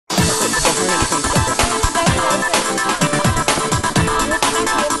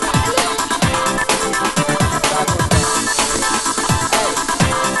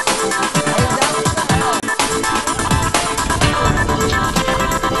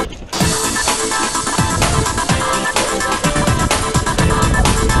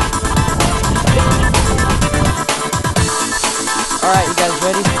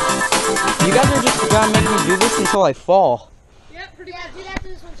until I fall. Yep, pretty much. Do that to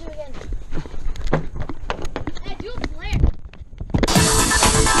this one too again. Hey, do a flare.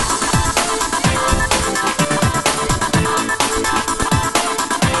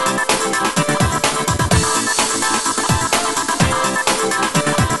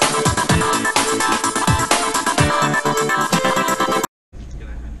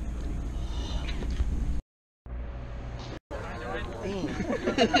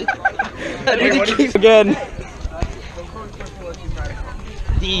 I need to keep again.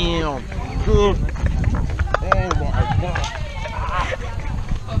 Damn. Oh my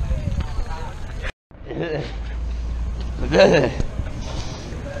god.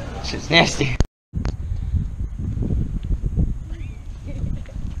 Shit's nasty.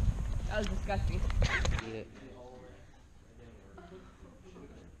 That was disgusting.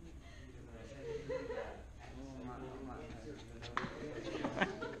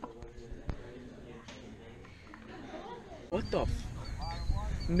 What the f?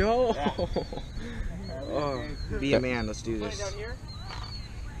 No! Oh, be a man, let's do this.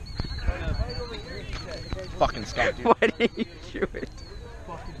 Fucking skunk, dude. Why did you do it?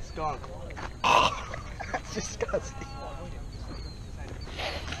 Fucking skunk. That's disgusting.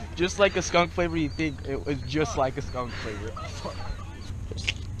 Just like a skunk flavor, you think it was just like a skunk flavor.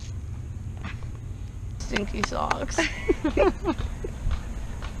 Stinky socks.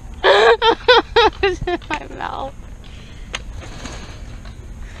 It's in my mouth.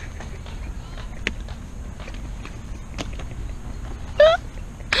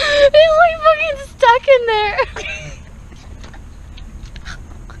 It's like fucking stuck in there.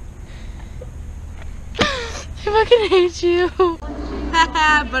 I fucking hate you.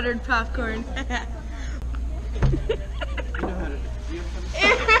 Haha, buttered popcorn.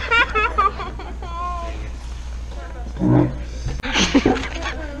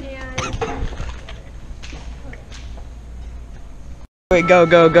 Wait, go.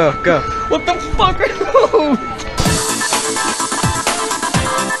 What the fuck are those?